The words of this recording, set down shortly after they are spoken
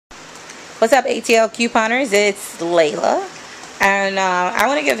What's up, ATL couponers? It's Layla, and I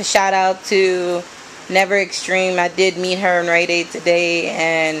want to give a shout out to Never Extreme. I did meet her in Rite today,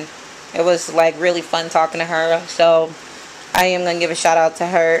 and it was like really fun talking to her. So I am gonna give a shout out to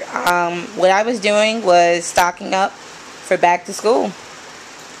her. What I was doing was stocking up for back to school.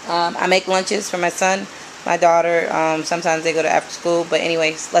 I make lunches for my son, my daughter. Sometimes they go to after school, but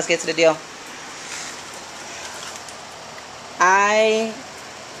anyways, let's get to the deal. I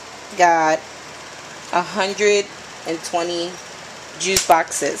got 120 juice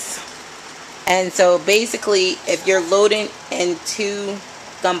boxes, and so basically if you're loading in 2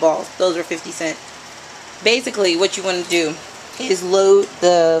 gumballs, those are 50 cents. Basically what you want to do is load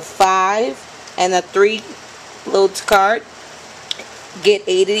the 5 and the 3 loads cart, get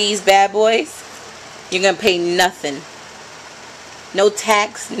 8 of these bad boys. You're gonna pay nothing, no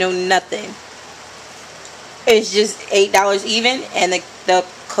tax, no nothing. It's just $8 even, and the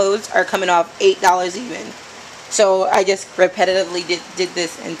codes are coming off $8 even. So I just repetitively did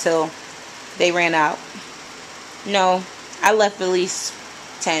this until they ran out. No, I left at least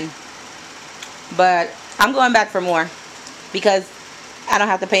 10, but I'm going back for more because I don't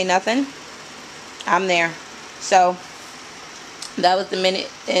have to pay nothing. I'm there. So that was the Minute,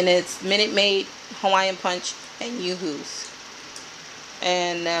 and it's Minute Maid, Hawaiian Punch, and Yoo-Hoo's.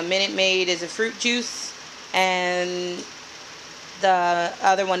 And Minute Maid is a fruit juice, and the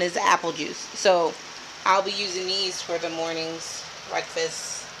other one is apple juice. So I'll be using these for the mornings,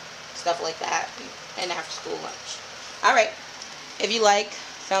 breakfast, stuff like that, and after school lunch. Alright, if you like,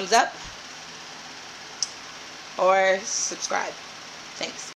 thumbs up or subscribe. Thanks.